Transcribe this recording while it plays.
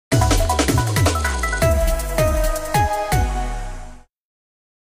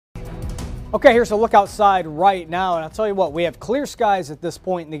Okay, here's a look outside right now, and I'll tell you what, we have clear skies at this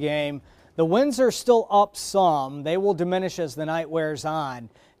point in the game. The winds are still up some. They will diminish as the night wears on.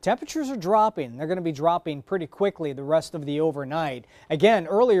 Temperatures are dropping. They're going to be dropping pretty quickly the rest of the overnight. Again,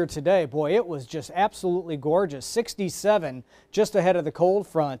 earlier today, boy, it was just absolutely gorgeous. 67 just ahead of the cold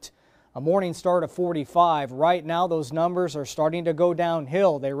front. A morning start of 45. Right now, those numbers are starting to go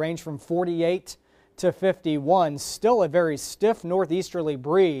downhill. They range from 48 to 51. Still a very stiff northeasterly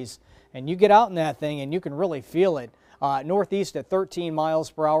breeze. And you get out in that thing and you can really feel it. Northeast at 13 miles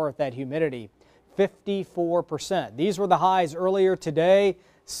per hour with that humidity, 54%. These were the highs earlier today.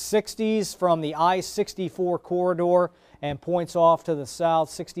 60s from the I-64 corridor and points off to the south.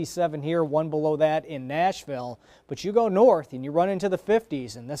 67 here, one below that in Nashville. But you go north and you run into the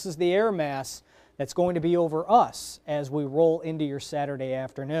 50s, and this is the air mass that's going to be over us as we roll into your Saturday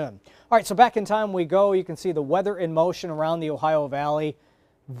afternoon. All right, so back in time we go. You can see the weather in motion around the Ohio Valley.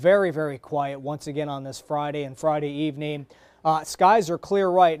 Very, very quiet once again on this Friday and Friday evening. Skies are clear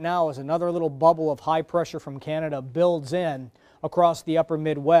right now as another little bubble of high pressure from Canada builds in across the upper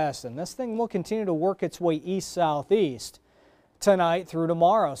Midwest. And this thing will continue to work its way east-southeast tonight through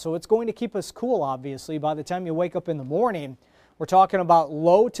tomorrow. So it's going to keep us cool, obviously. By the time you wake up in the morning, we're talking about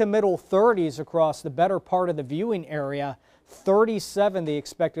low to middle 30s across the better part of the viewing area. 37 the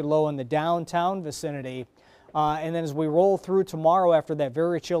expected low in the downtown vicinity. And then as we roll through tomorrow after that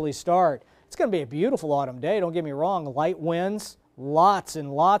very chilly start, it's going to be a beautiful autumn day. Don't get me wrong, light winds, lots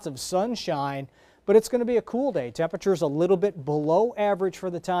and lots of sunshine, but it's going to be a cool day. Temperatures a little bit below average for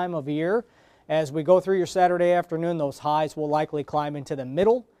the time of year. As we go through your Saturday afternoon, those highs will likely climb into the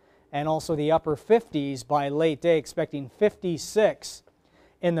middle and also the upper 50s by late day, expecting 56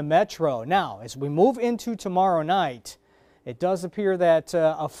 in the metro. Now, as we move into tomorrow night, it does appear that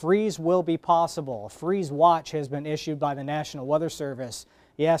a freeze will be possible. A freeze watch has been issued by the National Weather Service.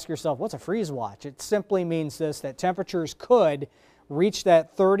 You ask yourself, what's a freeze watch? It simply means this, that temperatures could reach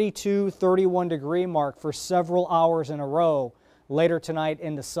that 32, 31 degree mark for several hours in a row later tonight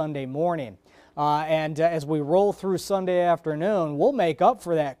into Sunday morning. As we roll through Sunday afternoon, we'll make up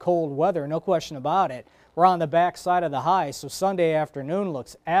for that cold weather, no question about it. We're on the back side of the high, so Sunday afternoon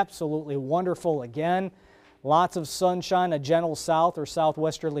looks absolutely wonderful again. Lots of sunshine, a gentle south or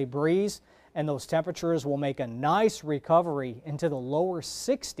southwesterly breeze, and those temperatures will make a nice recovery into the lower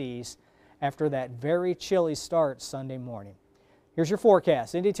 60s after that very chilly start Sunday morning. Here's your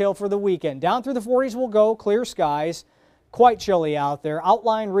forecast in detail for the weekend. Down through the 40s we'll go, clear skies, quite chilly out there.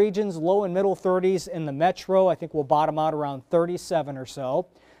 Outlying regions, low and middle 30s in the metro. I think we'll bottom out around 37 or so.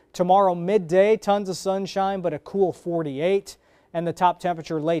 Tomorrow midday, tons of sunshine, but a cool 48. And the top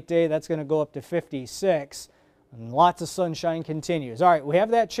temperature late day, that's going to go up to 56. And lots of sunshine continues. All right, we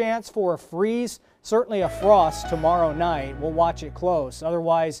have that chance for a freeze, certainly a frost tomorrow night. We'll watch it close.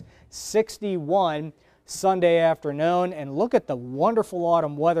 Otherwise, 61 Sunday afternoon. And look at the wonderful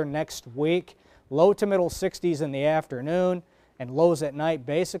autumn weather next week. Low to middle 60s in the afternoon and lows at night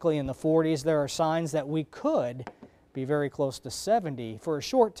basically in the 40s. There are signs that we could be very close to 70 for a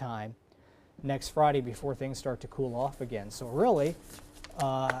short time next Friday before things start to cool off again. So really,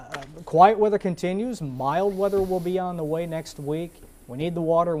 quiet weather continues. Mild weather will be on the way next week. We need the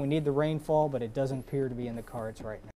water, we need the rainfall, but it doesn't appear to be in the cards right now.